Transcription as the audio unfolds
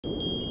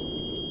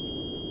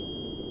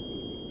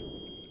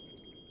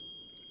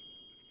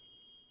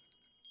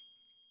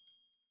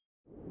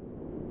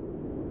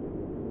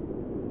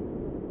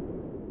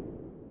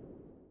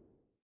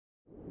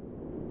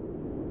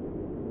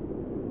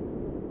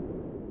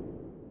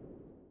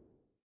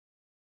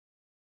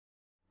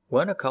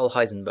Werner Karl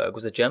Heisenberg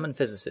was a German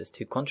physicist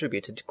who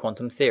contributed to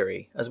quantum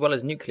theory, as well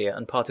as nuclear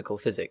and particle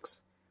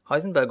physics.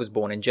 Heisenberg was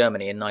born in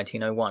Germany in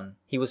 1901.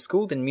 He was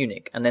schooled in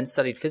Munich and then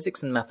studied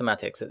physics and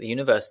mathematics at the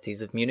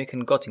universities of Munich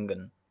and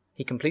Göttingen.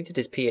 He completed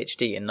his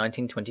PhD in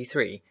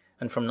 1923,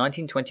 and from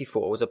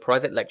 1924 was a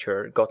private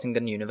lecturer at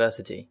Göttingen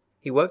University.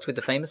 He worked with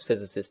the famous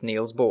physicist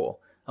Niels Bohr,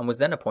 and was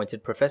then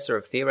appointed Professor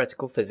of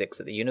Theoretical Physics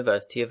at the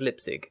University of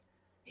Leipzig.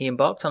 He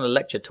embarked on a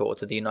lecture tour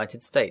to the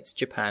United States,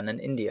 Japan, and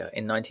India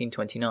in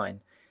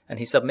 1929, and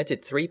he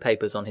submitted 3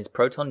 papers on his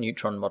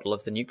proton-neutron model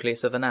of the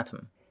nucleus of an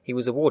atom. He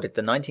was awarded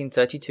the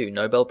 1932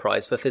 Nobel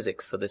Prize for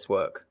Physics for this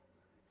work.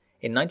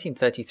 In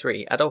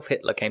 1933, Adolf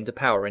Hitler came to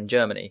power in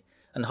Germany,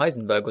 and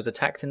Heisenberg was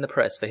attacked in the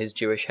press for his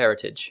Jewish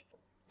heritage.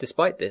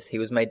 Despite this, he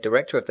was made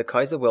director of the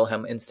Kaiser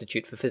Wilhelm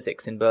Institute for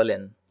Physics in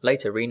Berlin,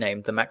 later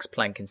renamed the Max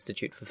Planck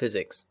Institute for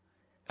Physics.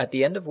 At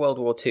the end of World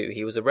War II,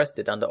 he was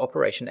arrested under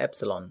Operation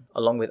Epsilon,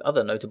 along with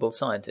other notable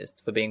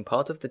scientists, for being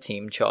part of the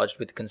team charged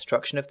with the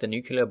construction of the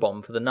nuclear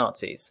bomb for the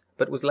Nazis,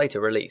 but was later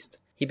released.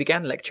 He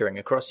began lecturing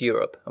across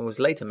Europe and was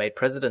later made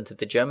president of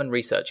the German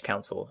Research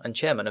Council and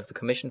chairman of the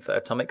Commission for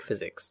Atomic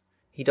Physics.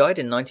 He died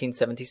in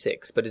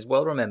 1976, but is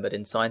well remembered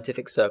in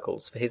scientific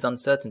circles for his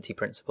uncertainty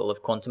principle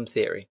of quantum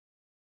theory.